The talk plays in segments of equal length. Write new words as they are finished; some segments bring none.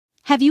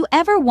Have you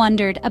ever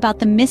wondered about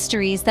the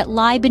mysteries that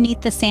lie beneath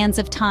the sands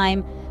of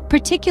time,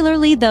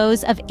 particularly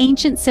those of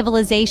ancient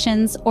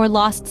civilizations or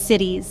lost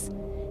cities?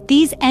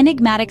 These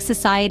enigmatic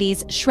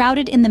societies,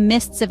 shrouded in the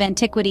mists of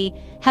antiquity,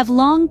 have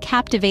long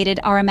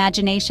captivated our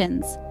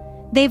imaginations.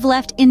 They've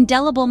left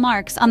indelible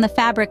marks on the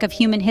fabric of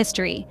human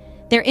history,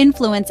 their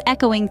influence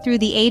echoing through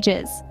the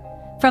ages.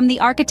 From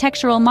the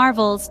architectural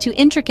marvels to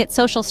intricate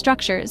social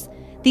structures,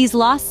 these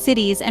lost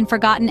cities and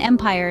forgotten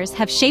empires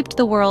have shaped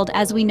the world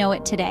as we know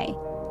it today.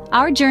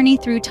 Our journey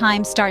through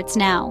time starts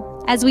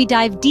now, as we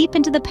dive deep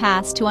into the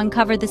past to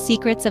uncover the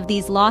secrets of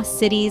these lost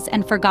cities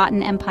and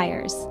forgotten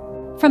empires.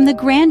 From the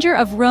grandeur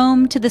of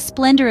Rome to the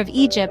splendor of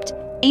Egypt,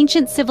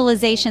 ancient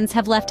civilizations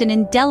have left an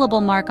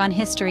indelible mark on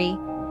history.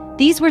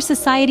 These were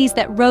societies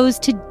that rose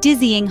to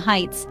dizzying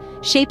heights,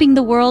 shaping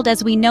the world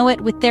as we know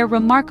it with their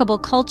remarkable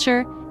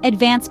culture,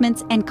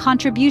 advancements, and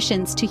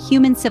contributions to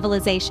human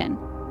civilization.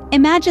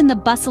 Imagine the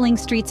bustling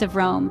streets of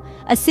Rome,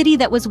 a city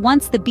that was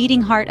once the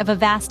beating heart of a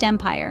vast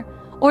empire,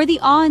 or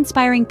the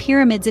awe-inspiring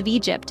pyramids of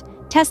Egypt,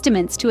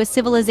 testaments to a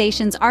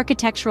civilization's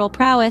architectural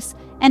prowess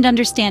and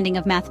understanding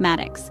of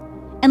mathematics.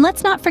 And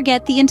let's not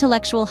forget the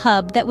intellectual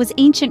hub that was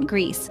ancient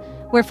Greece,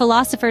 where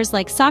philosophers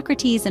like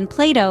Socrates and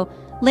Plato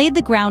laid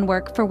the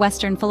groundwork for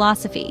Western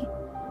philosophy.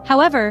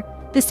 However,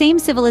 the same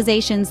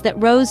civilizations that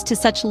rose to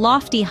such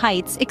lofty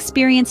heights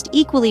experienced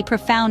equally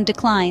profound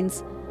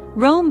declines.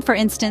 Rome, for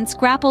instance,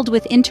 grappled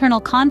with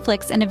internal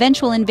conflicts and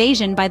eventual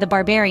invasion by the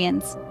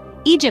barbarians.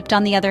 Egypt,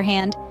 on the other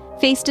hand,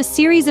 faced a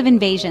series of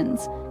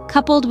invasions,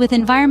 coupled with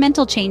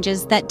environmental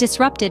changes that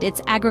disrupted its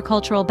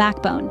agricultural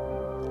backbone.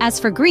 As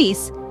for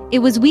Greece, it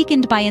was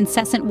weakened by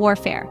incessant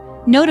warfare,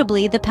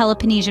 notably the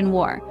Peloponnesian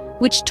War,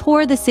 which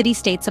tore the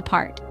city-states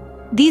apart.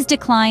 These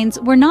declines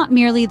were not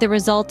merely the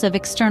result of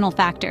external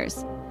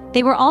factors.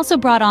 They were also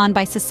brought on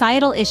by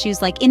societal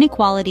issues like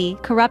inequality,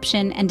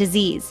 corruption, and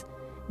disease.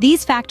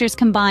 These factors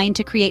combined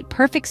to create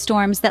perfect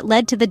storms that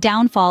led to the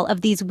downfall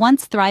of these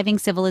once thriving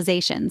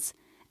civilizations.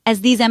 As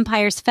these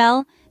empires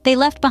fell, they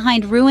left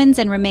behind ruins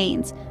and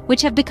remains,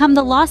 which have become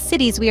the lost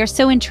cities we are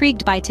so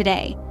intrigued by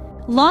today.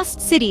 Lost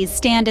cities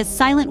stand as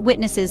silent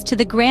witnesses to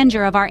the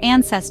grandeur of our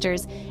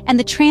ancestors and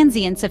the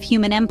transience of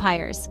human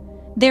empires.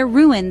 Their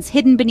ruins,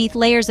 hidden beneath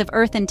layers of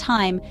earth and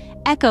time,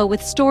 echo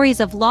with stories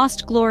of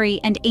lost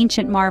glory and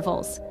ancient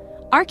marvels.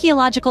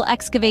 Archaeological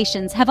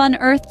excavations have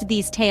unearthed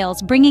these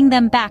tales, bringing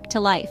them back to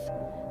life.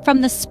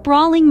 From the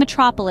sprawling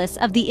metropolis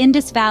of the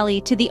Indus Valley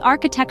to the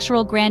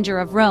architectural grandeur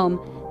of Rome,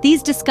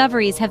 these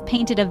discoveries have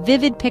painted a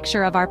vivid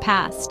picture of our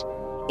past.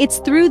 It's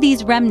through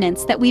these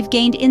remnants that we've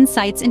gained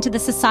insights into the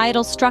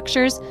societal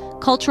structures,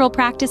 cultural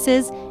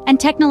practices, and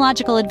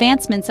technological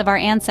advancements of our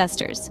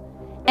ancestors.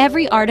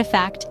 Every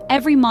artifact,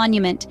 every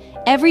monument,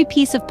 every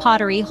piece of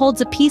pottery holds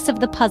a piece of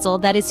the puzzle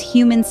that is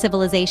human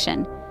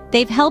civilization.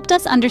 They've helped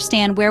us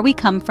understand where we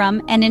come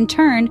from and, in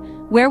turn,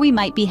 where we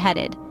might be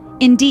headed.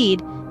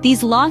 Indeed,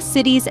 these lost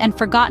cities and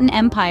forgotten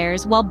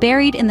empires, while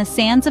buried in the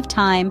sands of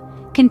time,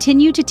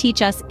 continue to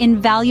teach us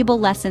invaluable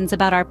lessons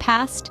about our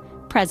past,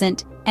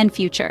 present, and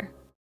future.